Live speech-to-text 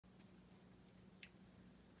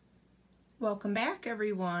Welcome back,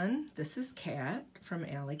 everyone. This is Kat from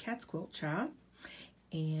Alley Cat's Quilt Shop,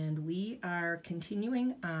 and we are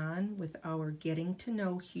continuing on with our Getting to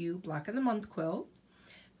Know Hue Block of the Month quilt.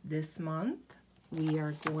 This month, we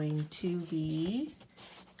are going to be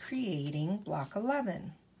creating Block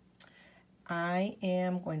 11. I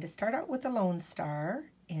am going to start out with a Lone Star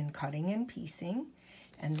in cutting and piecing,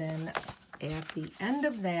 and then at the end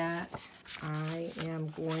of that, I am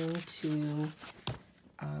going to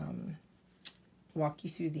walk you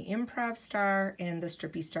through the Improv Star and the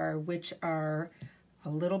Strippy Star, which are a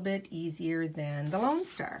little bit easier than the Lone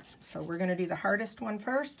Star. So we're going to do the hardest one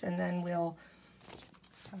first, and then we'll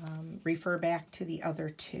refer back to the other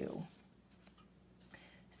two.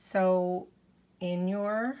 So in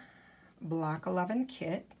your Block 11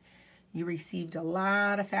 kit, you received a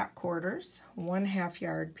lot of fat quarters, 1/2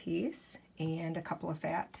 yard piece, and a couple of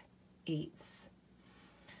fat 8ths.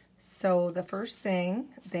 So the first thing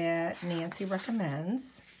that Nancy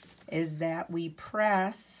recommends is that we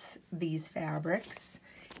press these fabrics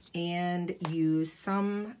and use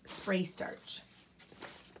some spray starch.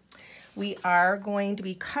 We are going to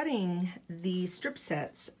be cutting the strip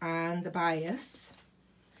sets on the bias,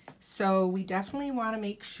 so we definitely want to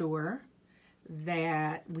make sure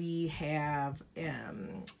that we have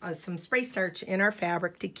some spray starch in our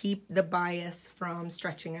fabric to keep the bias from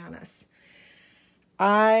stretching on us.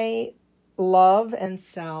 I love and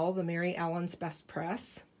sell the Mary Ellen's Best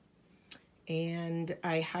Press, and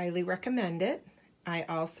I highly recommend it. I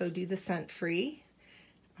also do the scent-free.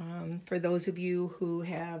 For those of you who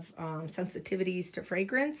have sensitivities to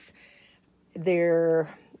fragrance,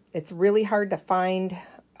 it's really hard to find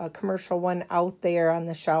a commercial one out there on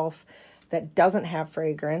the shelf that doesn't have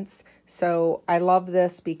fragrance. So I love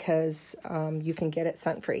this because you can get it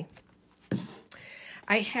scent-free.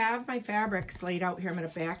 I have my fabrics laid out here. I'm going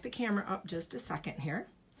to back the camera up just a second here.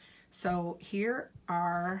 So here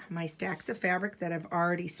are my stacks of fabric that I've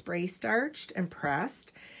already spray starched and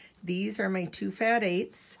pressed. These are my 2 fat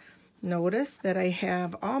 8ths. Notice that I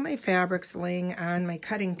have all my fabrics laying on my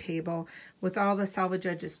cutting table with all the selvage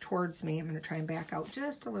edges towards me. I'm going to try and back out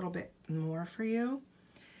just a little bit more for you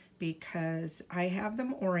because I have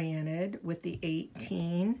them oriented with the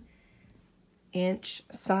 18-inch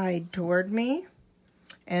side toward me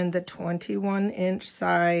and the 21-inch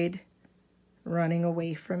side running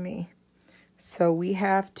away from me. So we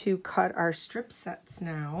have to cut our strip sets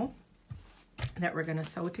now that we're going to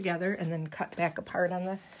sew together and then cut back apart on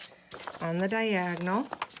the diagonal.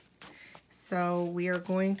 So we are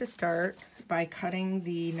going to start by cutting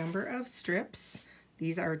the number of strips.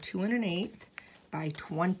 These are 2 1/8 by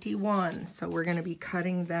 21. So we're going to be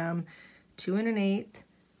cutting them 2 1/8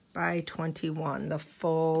 by 21, the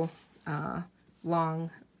full long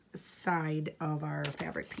side of our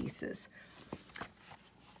fabric pieces.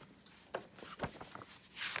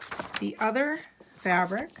 The other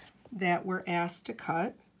fabric that we're asked to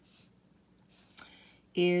cut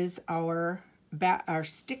is our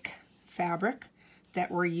stick fabric that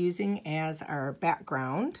we're using as our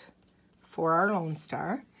background for our Lone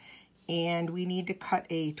Star. And we need to cut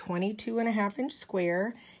a 22.5-inch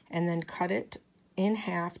square and then cut it in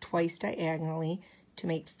half twice diagonally to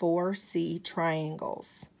make 4 C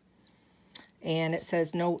triangles. And it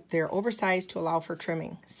says, note, they're oversized to allow for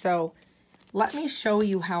trimming. So let me show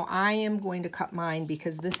you how I am going to cut mine,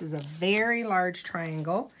 because this is a very large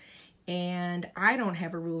triangle and I don't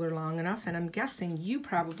have a ruler long enough, and I'm guessing you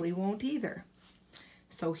probably won't either.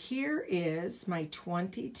 So here is my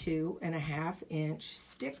 22.5-inch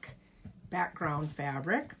stick background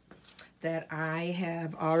fabric that I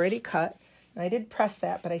have already cut. I did press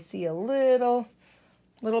that, but I see a little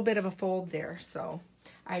bit of a fold there, so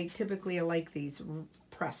I typically like these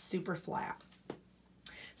pressed super flat.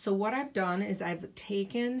 So what I've done is I've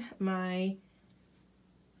taken my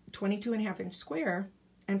 22.5-inch square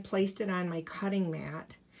and placed it on my cutting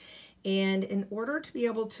mat. And in order to be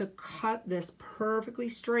able to cut this perfectly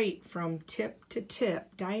straight from tip to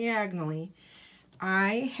tip diagonally,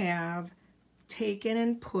 I have taken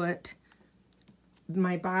and put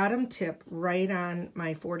my bottom tip right on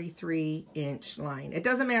my 43-inch line. It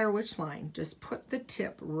doesn't matter which line, just put the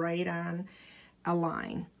tip right on a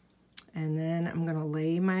line. And then I'm going to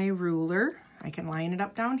lay my ruler. I can line it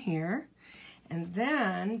up down here. And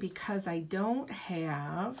then, because I don't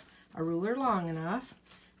have a ruler long enough,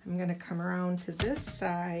 I'm going to come around to this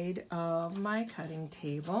side of my cutting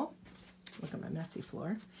table. Look at my messy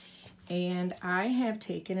floor. And I have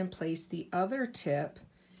taken and placed the other tip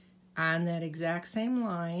on that exact same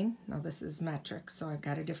line. Now this is metric, so I've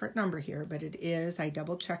got a different number here, but it is, I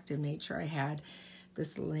double checked and made sure I had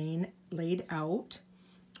this lane laid out.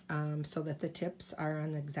 so that the tips are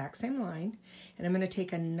on the exact same line. And I'm going to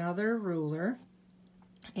take another ruler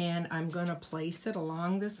and I'm going to place it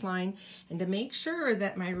along this line. And to make sure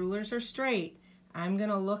that my rulers are straight, I'm going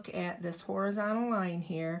to look at this horizontal line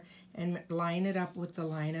here and line it up with the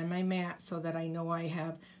line on my mat so that I know I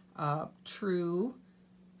have a true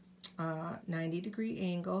 90-degree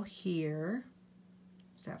angle here.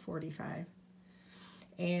 Is that 45?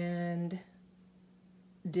 And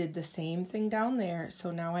did the same thing down there.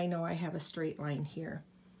 So now I know I have a straight line here.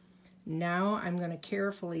 Now I'm going to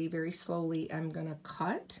carefully, very slowly, I'm going to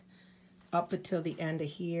cut up until the end of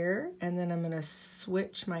here, and then I'm going to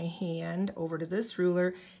switch my hand over to this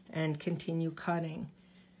ruler and continue cutting.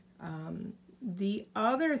 The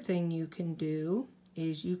other thing you can do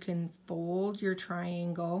is you can fold your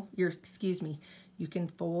triangle, you can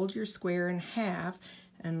fold your square in half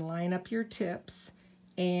and line up your tips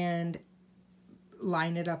and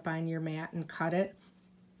line it up on your mat and cut it.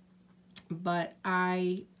 But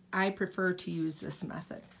I prefer to use this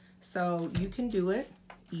method. So you can do it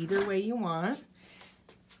either way you want,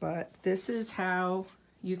 but this is how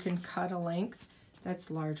you can cut a length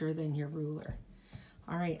that's larger than your ruler.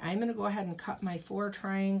 All right, I'm going to go ahead and cut my 4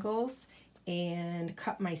 triangles and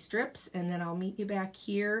cut my strips, and then I'll meet you back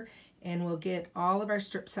here and we'll get all of our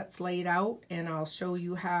strip sets laid out, and I'll show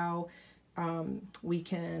you how we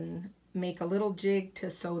can make a little jig to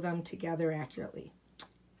sew them together accurately.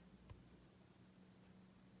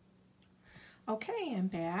 Okay, I'm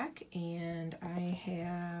back and I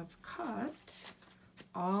have cut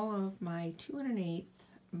all of my 2 1/8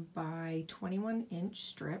 by 21 inch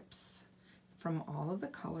strips from all of the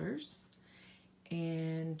colors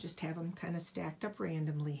and just have them kind of stacked up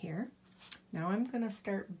randomly here. Now I'm going to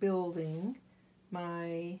start building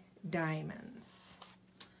my diamonds.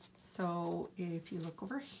 So if you look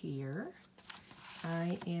over here,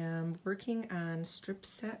 I am working on strip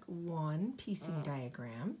set 1 piecing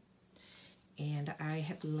diagram, and I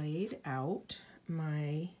have laid out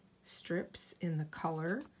my strips in the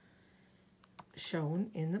color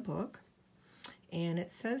shown in the book, and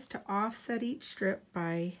it says to offset each strip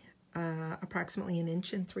by approximately 1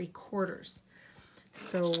 3/4 inches.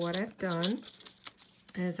 So what I've done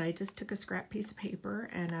is I just took a scrap piece of paper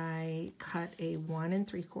and I cut a 1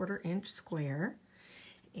 3/4 inch square,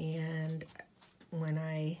 and when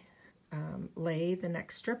I lay the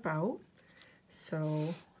next strip out,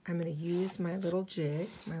 so I'm going to use my little jig,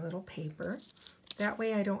 my little paper. That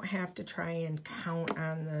way I don't have to try and count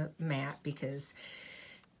on the mat because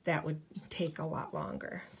that would take a lot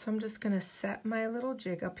longer. So I'm just going to set my little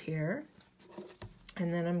jig up here,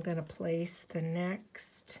 and then I'm going to place the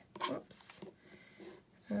next,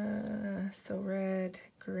 so red,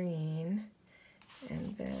 green,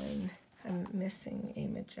 and then I'm missing a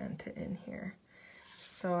magenta in here.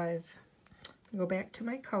 So go back to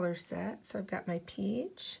my color set. So I've got my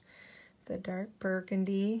peach, the dark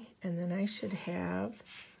burgundy, and then I should have,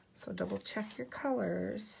 so double check your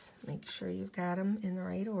colors, make sure you've got them in the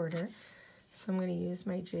right order. So I'm going to use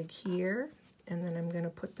my jig here, and then I'm going to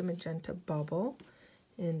put the magenta bubble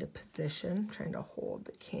into position. I'm trying to hold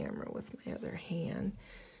the camera with my other hand.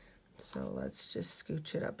 So let's just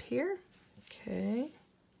scooch it up here. Okay.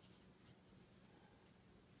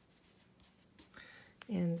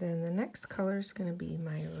 And then the next color is going to be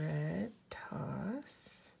my red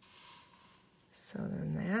toss. So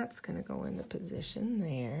then that's going to go into position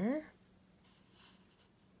there.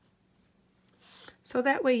 So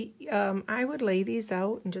that way I would lay these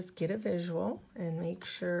out and just get a visual and make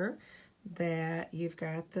sure that you've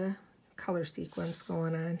got the color sequence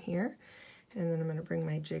going on here. And then I'm going to bring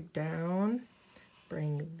my jig down,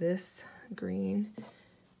 bring this green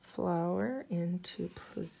flower into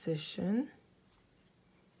position.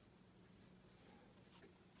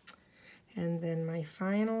 And then my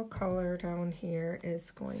final color down here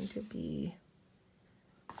is going to be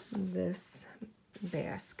this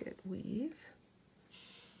basket weave.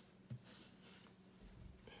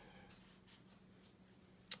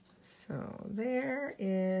 So there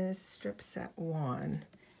is strip set 1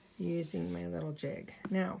 using my little jig.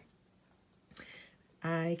 Now,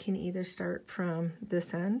 I can either start from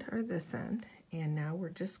this end or this end, and now we're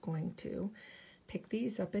just going to pick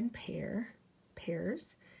these up in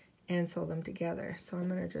pairs and sew them together. So I'm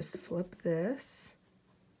going to just flip this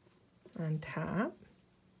on top,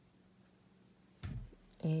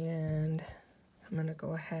 and I'm going to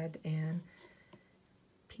go ahead and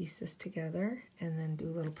piece this together and then do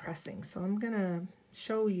a little pressing. So I'm going to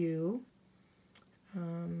show you,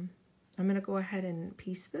 I'm going to go ahead and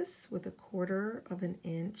piece this with 1/4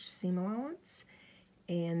 inch seam allowance,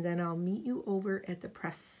 and then I'll meet you over at the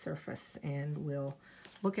press surface and we'll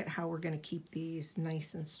look at how we're going to keep these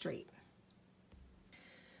nice and straight.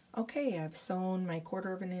 Okay, I've sewn my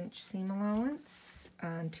 1/4 inch seam allowance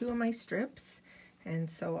on 2 of my strips,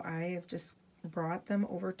 and so I have just brought them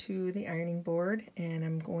over to the ironing board, and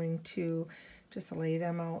I'm going to just lay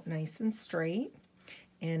them out nice and straight.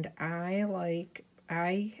 And I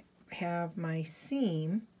have my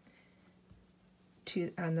seam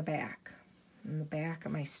on the back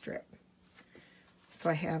of my strip. So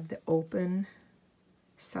I have the open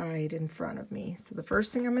side in front of me. So the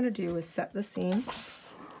first thing I'm going to do is set the seam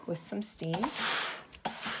with some steam.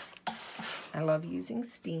 I love using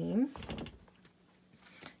steam.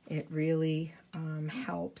 It really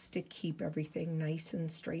helps to keep everything nice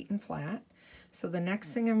and straight and flat. So the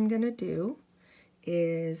next thing I'm going to do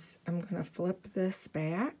is I'm going to flip this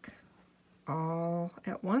back all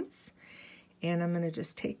at once, and I'm going to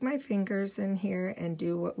just take my fingers in here and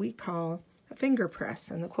do what we call a finger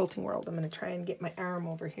press in the quilting world. I'm going to try and get my arm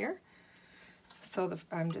over here. So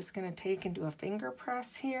I'm just going to take and do a finger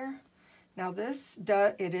press here. Now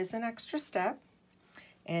it is an extra step,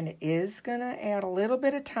 and it is going to add a little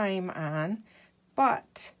bit of time on,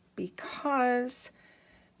 but because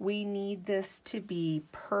we need this to be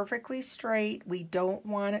perfectly straight, we don't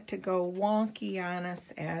want it to go wonky on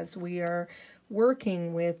us as we are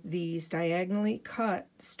working with these diagonally cut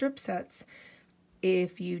strip sets.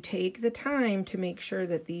 If you take the time to make sure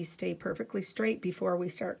that these stay perfectly straight before we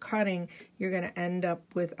start cutting, you're going to end up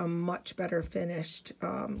with a much better finished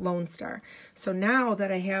Lone Star. So now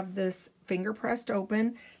that I have this finger pressed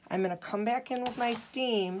open, I'm going to come back in with my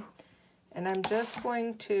steam, and I'm just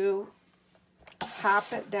going to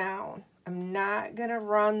pop it down. I'm not going to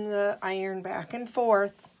run the iron back and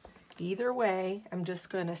forth either way. I'm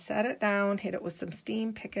just going to set it down, hit it with some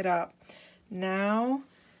steam, pick it up. Now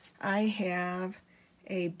I have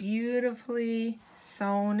a beautifully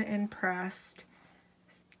sewn and pressed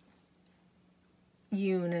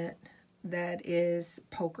unit that is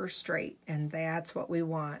poker straight, and that's what we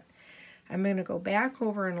want. I'm going to go back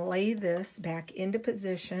over and lay this back into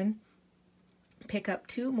position, pick up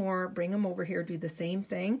 2 more, bring them over here, do the same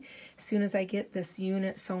thing. As soon as I get this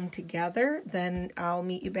unit sewn together, then I'll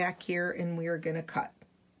meet you back here and we're going to cut.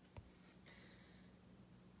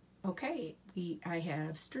 Okay, I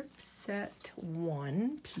have strip set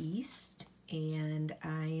 1 pieced, and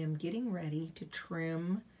I am getting ready to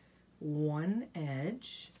trim one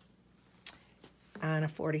edge on a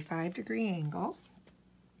 45-degree angle.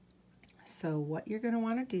 So what you're going to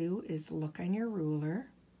want to do is look on your ruler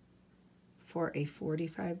for a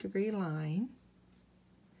 45-degree line,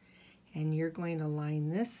 and you're going to line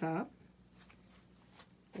this up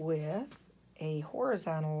with a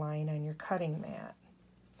horizontal line on your cutting mat.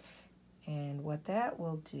 And what that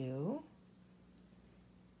will do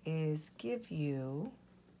is give you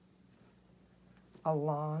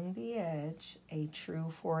along the edge a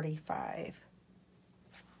true 45.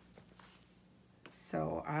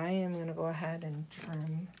 So I am going to go ahead and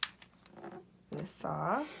trim this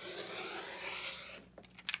off.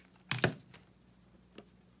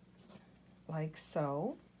 Like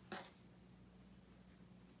so.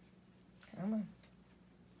 Come on.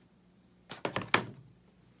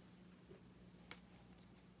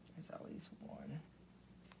 There's always one.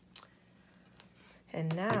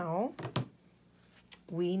 And now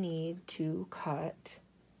we need to cut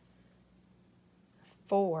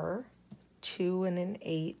 4 2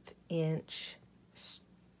 1/8 inch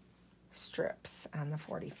strips on the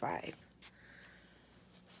 45.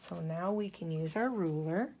 So now we can use our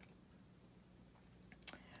ruler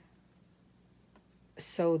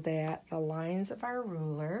so that the lines of our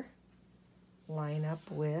ruler line up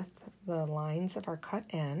with the lines of our cut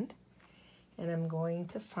end, and I'm going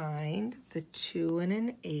to find the 2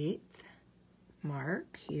 1/8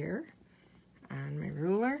 mark here on my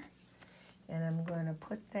ruler, and I'm going to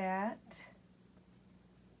put that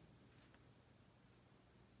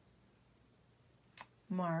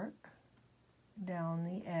mark down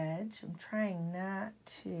the edge. I'm trying not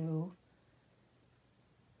to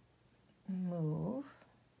move.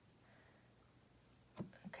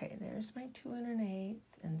 Okay, there's my 2 1/8,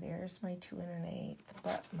 and there's my 2 1/8,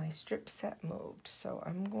 but my strip set moved. So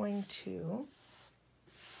I'm going to,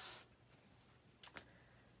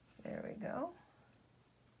 there we go.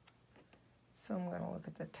 So I'm going to look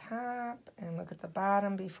at the top and look at the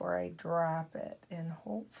bottom before I drop it, and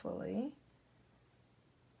hopefully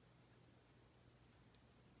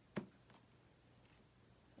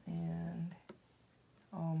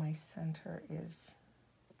my center is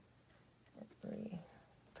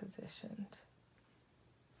repositioned.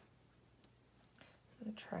 I'm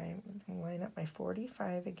going to try and line up my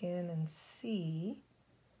 45 again and see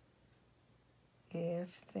if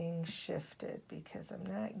things shifted, because I'm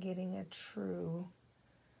not getting a true,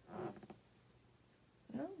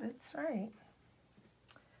 no, that's right.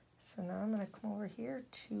 So now I'm going to come over here,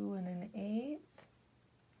 2 1/8,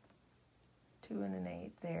 2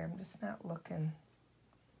 1/8 there. I'm just not looking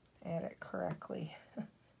at it correctly.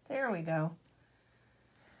 There we go.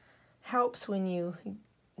 Helps when you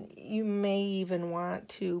may even want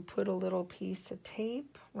to put a little piece of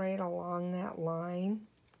tape right along that line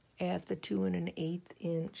at the 2 1/8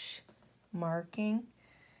 inch marking.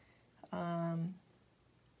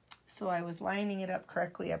 So I was lining it up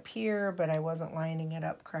correctly up here, but I wasn't lining it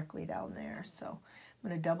up correctly down there. So I'm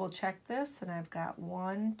going to double check this, and I've got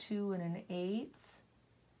 1 2 1/8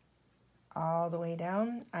 all the way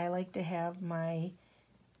down. I like to have my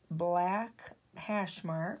black hash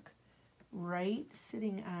mark right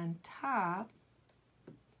sitting on top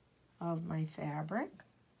of my fabric.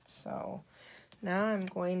 So now I'm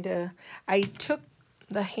going to, I took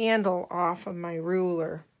the handle off of my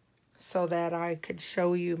ruler so that I could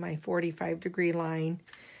show you my 45-degree line.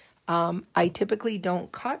 I typically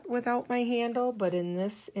don't cut without my handle, but in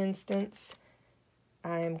this instance,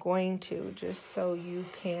 I'm going to, just so you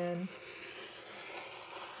can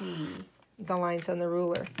see the lines on the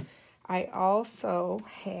ruler. I also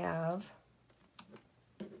have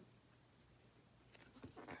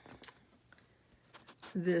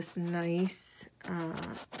this nice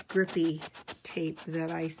grippy tape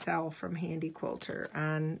that I sell from Handy Quilter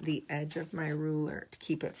on the edge of my ruler to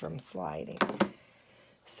keep it from sliding.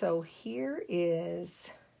 So here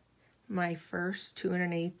is my first 2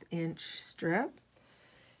 1/8 inch strip.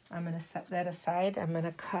 I'm going to set that aside. I'm going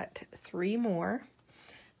to cut 3 more.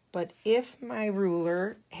 But if my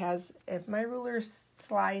ruler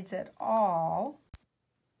slides at all,